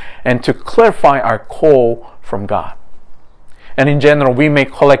decision and to clarify our call from God. And in general, we may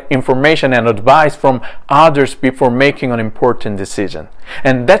collect information and advice from others before making an important decision.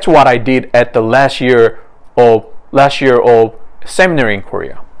 And that's what I did at the last year of seminary in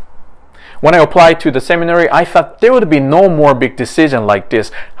Korea. When I applied to the seminary, I thought there would be no more big decision like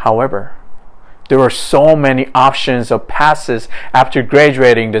this. However, there were so many options of paths after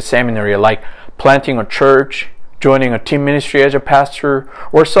graduating the seminary, like planting a church, joining a team ministry as a pastor,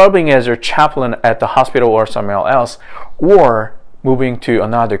 or serving as a chaplain at the hospital or somewhere else, or moving to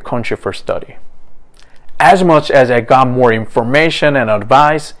another country for study. As much as I got more information and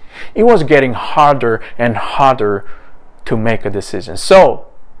advice, it was getting harder and harder to make a decision. So,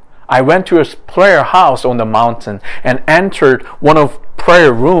 I went to a prayer house on the mountain and entered one of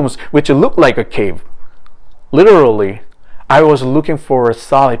prayer rooms which looked like a cave. Literally, I was looking for a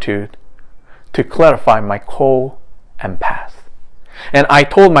solitude to clarify my call and path. And I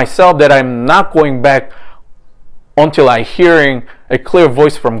told myself that I'm not going back until I hearing a clear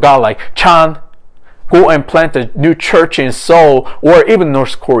voice from God like, Chan, go and plant a new church in Seoul or even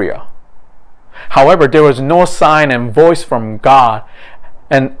North Korea. However, there was no sign and voice from God.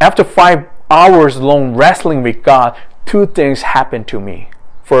 And after 5 hours long wrestling with God, two things happened to me.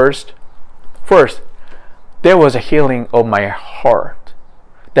 First, there was a healing of my heart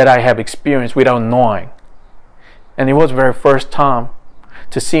that I have experienced without knowing. And it was the very first time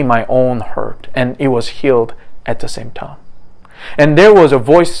to see my own hurt, and it was healed at the same time. And there was a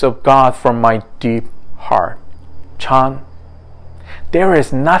voice of God from my deep heart. Chan, there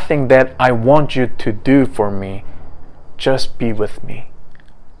is nothing that I want you to do for me. Just be with me.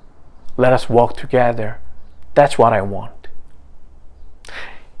 Let us walk together. That's what I want.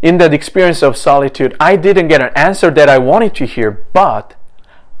 In that experience of solitude, I didn't get an answer that I wanted to hear, but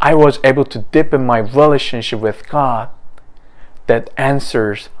I was able to deepen my relationship with God that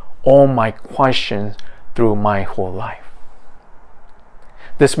answers all my questions through my whole life.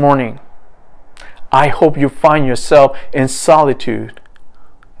 This morning, I hope you find yourself in solitude,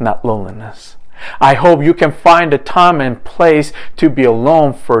 not loneliness. I hope you can find the time and place to be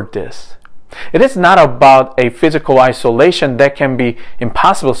alone for this. It is not about a physical isolation that can be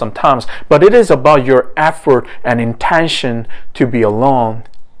impossible sometimes, but it is about your effort and intention to be alone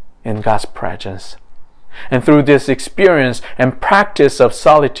in God's presence. And through this experience and practice of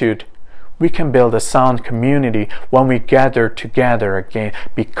solitude, we can build a sound community when we gather together again,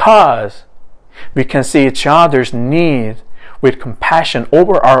 because we can see each other's needs with compassion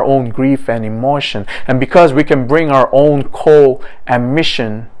over our own grief and emotion, and because we can bring our own call and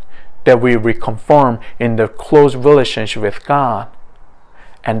mission that we reconfirm in the close relationship with God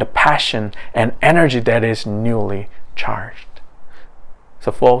and the passion and energy that is newly charged.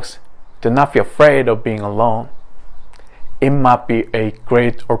 So folks, do not be afraid of being alone. It might be a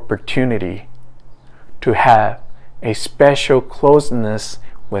great opportunity to have a special closeness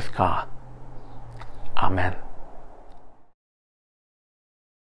with God. Amen.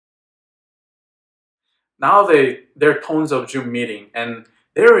 Now there are tons of Zoom meeting, and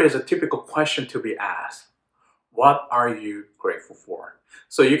there is a typical question to be asked. What are you grateful for?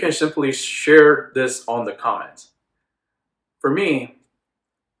 So you can simply share this on the comments. For me,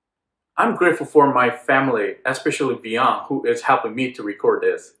 I'm grateful for my family, especially Beyond, who is helping me to record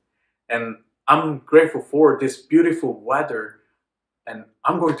this. And I'm grateful for this beautiful weather, and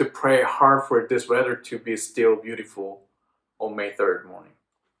I'm going to pray hard for this weather to be still beautiful on May 3rd morning.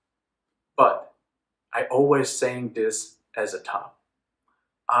 But I always saying this as a top.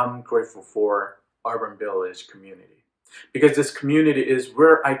 I'm grateful for Urban Village community, because this community is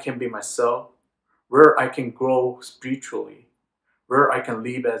where I can be myself, where I can grow spiritually, where I can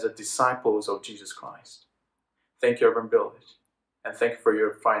live as a disciple of Jesus Christ. Thank you, Urban Village, and thank you for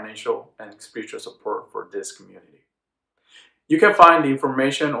your financial and spiritual support for this community. You can find the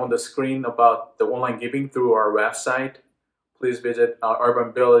information on the screen about the online giving through our website. Please visit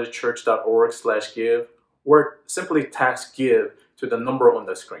urbanvillagechurch.org/give or simply text GIVE to the number on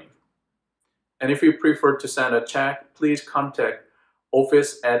the screen. And if you prefer to send a check, please contact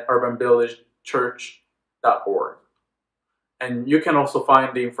office@urbanvillagechurch.org. And you can also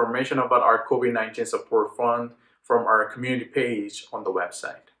find the information about our COVID-19 support fund from our community page on the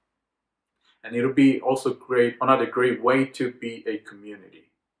website. And it'll be also another great way to be a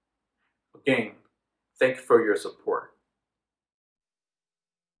community. Again, thank you for your support.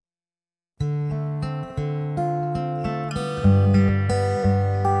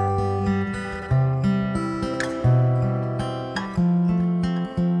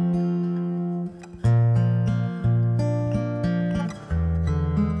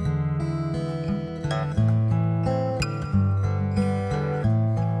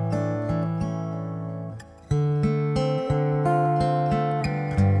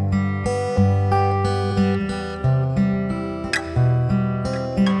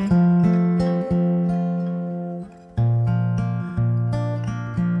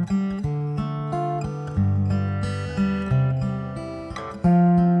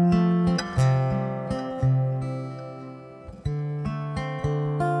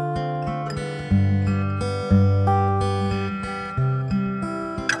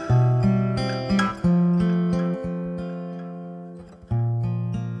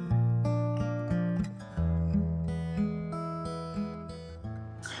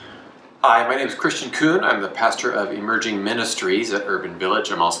 Hi, my name is Christian Kuhn. I'm the pastor of Emerging Ministries at Urban Village.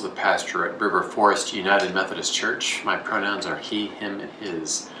 I'm also the pastor at River Forest United Methodist Church. My pronouns are he, him, and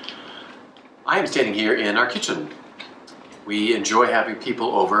his. I am standing here in our kitchen. We enjoy having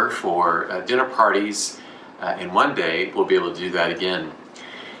people over for dinner parties, and one day we'll be able to do that again.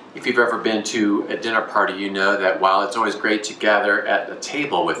 If you've ever been to a dinner party, you know that while it's always great to gather at a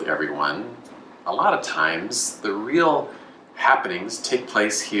table with everyone, a lot of times the real happenings take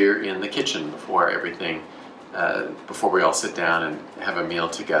place here in the kitchen before we all sit down and have a meal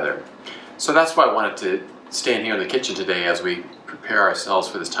together. So that's why I wanted to stand here in the kitchen today as we prepare ourselves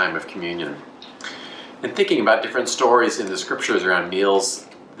for this time of communion. And thinking about different stories in the scriptures around meals,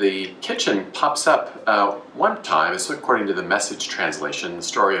 the kitchen pops up one time. It's according to the Message translation, the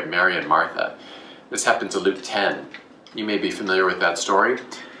story of Mary and Martha. This happens in Luke 10. You may be familiar with that story.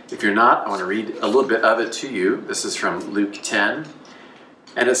 If you're not, I want to read a little bit of it to you. This is from Luke 10.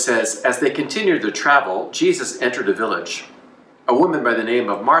 And it says, "As they continued their travel, Jesus entered a village. A woman by the name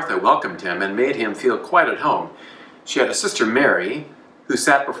of Martha welcomed him and made him feel quite at home. She had a sister, Mary, who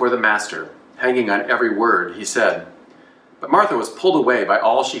sat before the master, hanging on every word he said. But Martha was pulled away by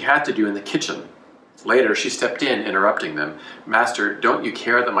all she had to do in the kitchen. Later, she stepped in, interrupting them. 'Master, don't you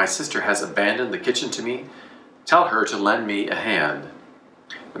care that my sister has abandoned the kitchen to me? Tell her to lend me a hand.'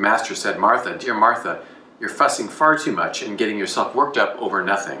 The master said, 'Martha, dear Martha, you're fussing far too much and getting yourself worked up over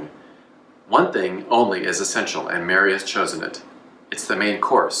nothing. One thing only is essential, and Mary has chosen it. It's the main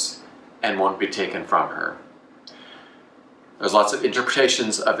course and won't be taken from her.'" There's lots of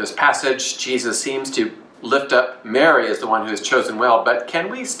interpretations of this passage. Jesus seems to lift up Mary as the one who has chosen well, but can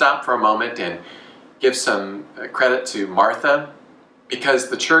we stop for a moment and give some credit to Martha? Because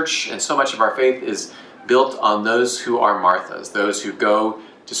the church and so much of our faith is built on those who are Marthas, those who go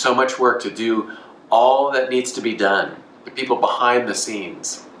to so much work to do all that needs to be done, the people behind the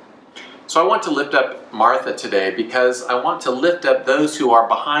scenes. So I want to lift up Martha today because I want to lift up those who are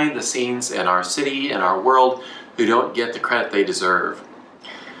behind the scenes in our city, in our world, who don't get the credit they deserve.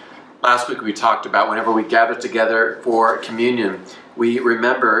 Last week we talked about whenever we gather together for communion, we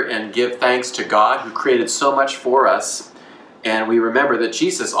remember and give thanks to God who created so much for us, and we remember that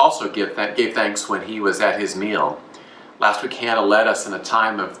Jesus also gave thanks when he was at his meal. Last week Hannah led us in a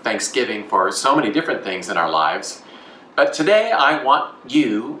time of thanksgiving for so many different things in our lives. But today I want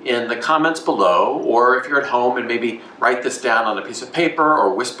you in the comments below, or if you're at home and maybe write this down on a piece of paper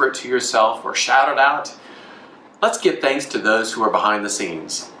or whisper it to yourself or shout it out. Let's give thanks to those who are behind the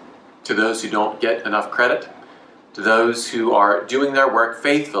scenes, to those who don't get enough credit, to those who are doing their work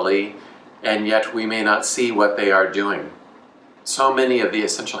faithfully and yet we may not see what they are doing. So many of the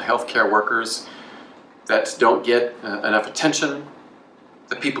essential healthcare workers that don't get enough attention,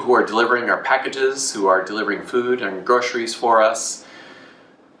 the people who are delivering our packages, who are delivering food and groceries for us,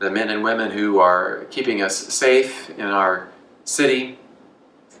 the men and women who are keeping us safe in our city.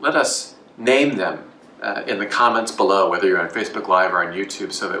 Let us name them in the comments below, whether you're on Facebook Live or on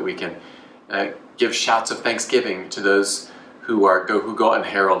YouTube, so that we can give shouts of thanksgiving to those who go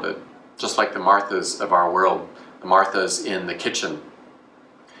unheralded, just like the Marthas of our world, the Marthas in the kitchen.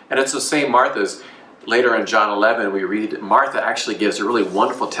 And it's the same Marthas. Later in John 11, we read Martha actually gives a really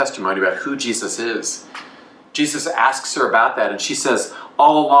wonderful testimony about who Jesus is. Jesus asks her about that, and she says,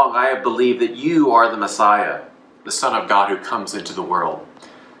 "All along I have believed that you are the Messiah, the Son of God who comes into the world."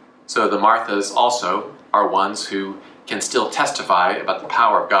 So the Marthas also are ones who can still testify about the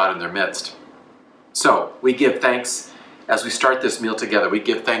power of God in their midst. So we give thanks as we start this meal together. We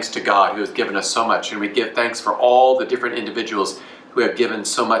give thanks to God who has given us so much, and we give thanks for all the different individuals who have given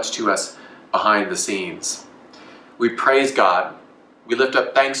so much to us behind the scenes. We praise God. We lift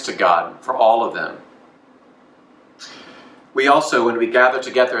up thanks to God for all of them. We also, when we gather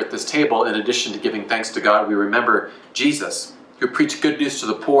together at this table, in addition to giving thanks to God, we remember Jesus, who preached good news to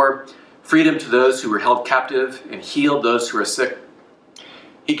the poor, freedom to those who were held captive, and healed those who were sick.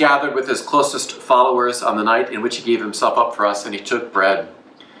 He gathered with his closest followers on the night in which he gave himself up for us, and he took bread.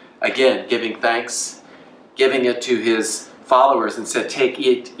 Again, giving thanks, giving it to his followers and said, "Take,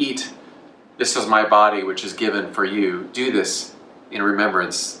 eat. This is my body, which is given for you. Do this in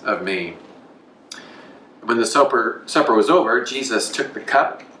remembrance of me." When the supper was over, Jesus took the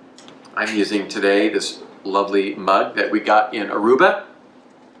cup. I'm using today this lovely mug that we got in Aruba.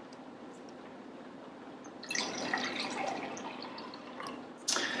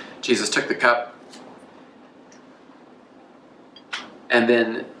 Jesus took the cup and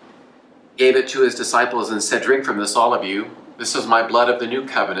then gave it to his disciples and said, "Drink from this, all of you. This is my blood of the new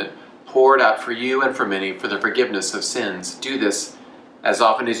covenant, poured out for you and for many for the forgiveness of sins. Do this as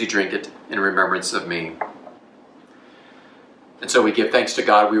often as you drink it in remembrance of me." And so we give thanks to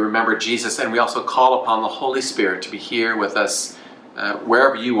God, we remember Jesus, and we also call upon the Holy Spirit to be here with us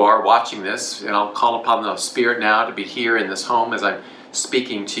wherever you are watching this. And I'll call upon the Spirit now to be here in this home as I'm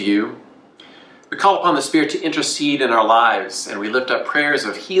speaking to you. We call upon the Spirit to intercede in our lives, and we lift up prayers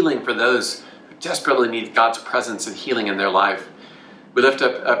of healing for those who desperately need God's presence and healing in their life. We lift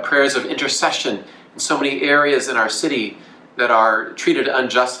up prayers of intercession in so many areas in our city that are treated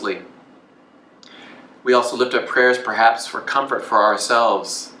unjustly. We also lift up prayers perhaps for comfort for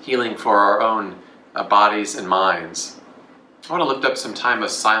ourselves, healing for our own bodies and minds. I want to lift up some time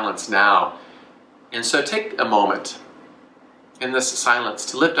of silence now. And so take a moment in this silence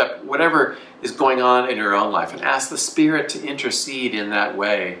to lift up whatever is going on in your own life and ask the Spirit to intercede in that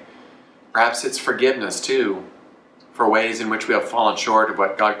way. Perhaps it's forgiveness too, for ways in which we have fallen short of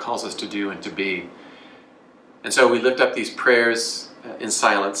what God calls us to do and to be. And so we lift up these prayers in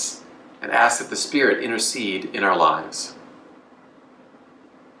silence and ask that the Spirit intercede in our lives.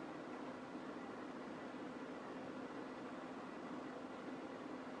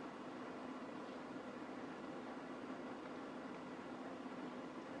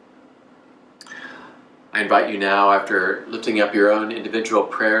 I invite you now, after lifting up your own individual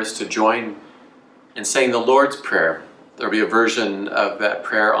prayers, to join in saying the Lord's Prayer. There will be a version of that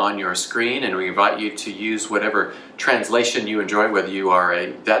prayer on your screen, and we invite you to use whatever translation you enjoy, whether you are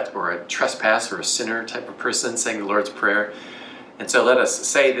a debt or a trespass or a sinner type of person saying the Lord's Prayer. And so let us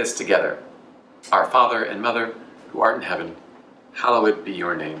say this together. Our Father and Mother, who art in heaven, hallowed be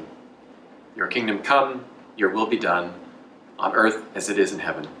your name. Your kingdom come, your will be done, on earth as it is in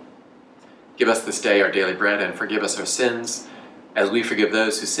heaven. Give us this day our daily bread, and forgive us our sins, as we forgive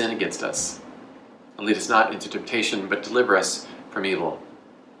those who sin against us. And lead us not into temptation, but deliver us from evil.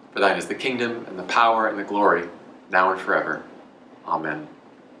 For thine is the kingdom, and the power, and the glory, now and forever. Amen.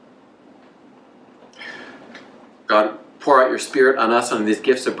 God, pour out your Spirit on us on these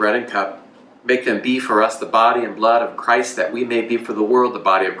gifts of bread and cup. Make them be for us the body and blood of Christ, that we may be for the world the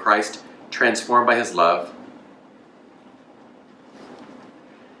body of Christ, transformed by his love.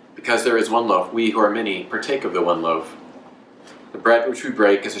 Because there is one loaf, we who are many partake of the one loaf. The bread which we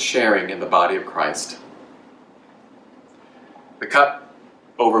break is a sharing in the body of Christ. The cup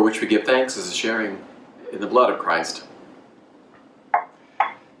over which we give thanks is a sharing in the blood of Christ.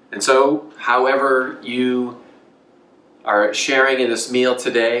 And so, however you are sharing in this meal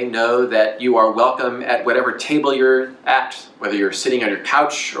today, know that you are welcome at whatever table you're at, whether you're sitting on your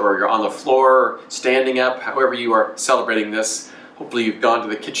couch or you're on the floor, or standing up, however you are celebrating this. Hopefully you've gone to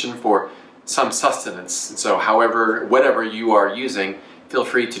the kitchen for some sustenance. And so whatever you are using, feel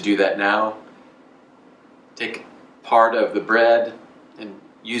free to do that now. Take part of the bread and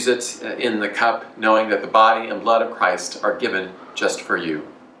use it in the cup, knowing that the body and blood of Christ are given just for you.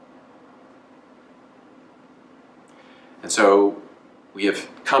 And so we have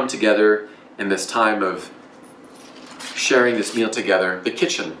come together in this time of sharing this meal together, the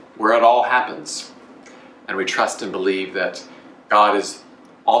kitchen, where it all happens. And we trust and believe that God is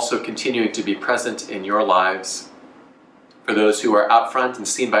also continuing to be present in your lives, for those who are out front and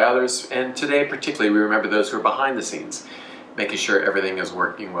seen by others, and today particularly we remember those who are behind the scenes, making sure everything is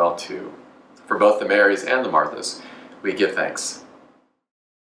working well too. For both the Marys and the Marthas, we give thanks.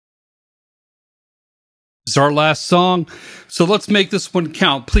 This is our last song, so let's make this one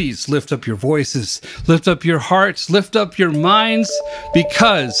count. Please lift up your voices, lift up your hearts, lift up your minds,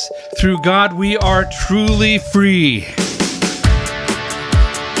 because through God we are truly free.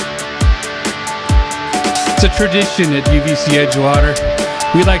 It's a tradition at UVC Edgewater.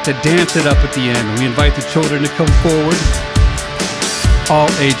 We like to dance it up at the end. We invite the children to come forward.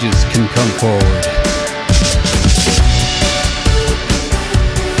 All ages can come forward.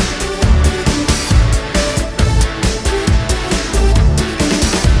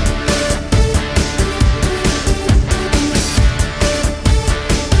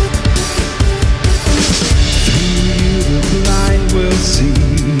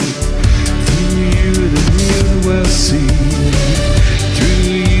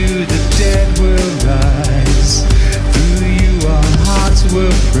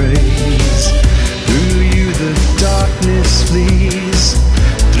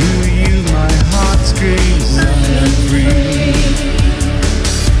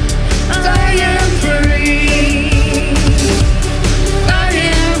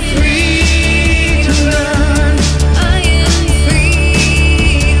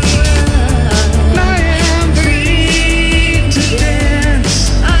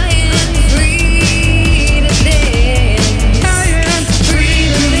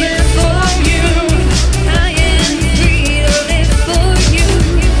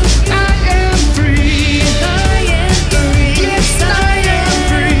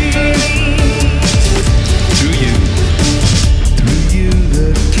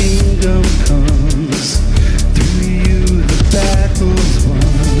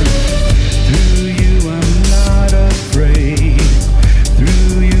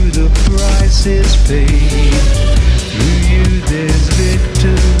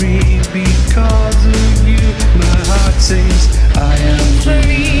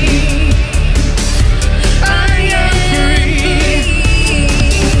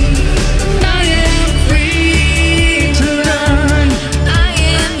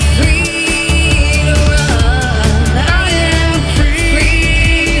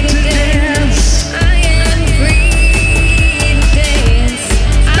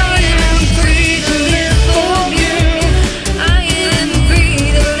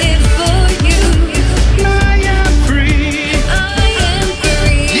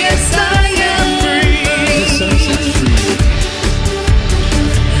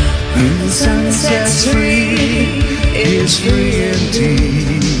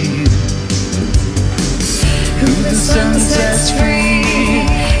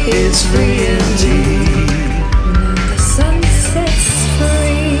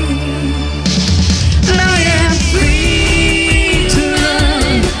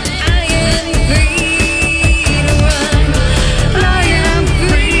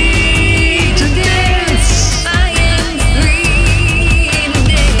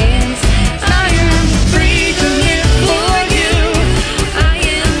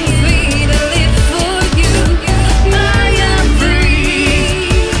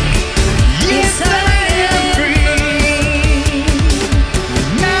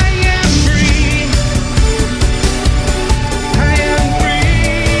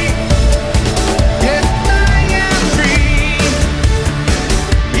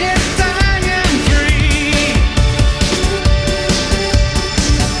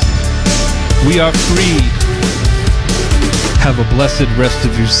 We are free. Have a blessed rest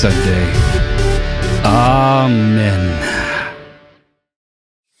of your Sunday. Amen.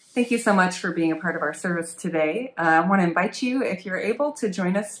 Thank you so much for being a part of our service today. I want to invite you, if you're able, to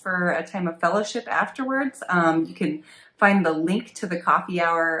join us for a time of fellowship afterwards. You can find the link to the coffee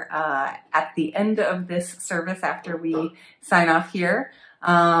hour at the end of this service after we sign off here.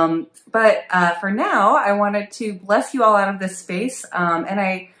 But for now, I wanted to bless you all out of this space.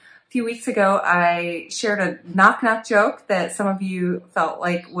 A few weeks ago, I shared a knock-knock joke that some of you felt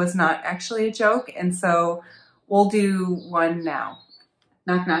like was not actually a joke, and so we'll do one now.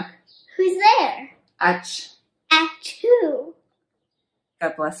 Knock, knock. Who's there? Ach. Achoo.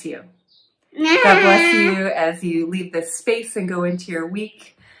 God bless you. Nah. God bless you as you leave this space and go into your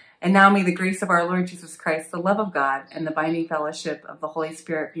week. And now may the grace of our Lord Jesus Christ, the love of God, and the binding fellowship of the Holy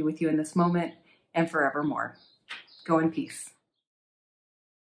Spirit be with you in this moment and forevermore. Go in peace.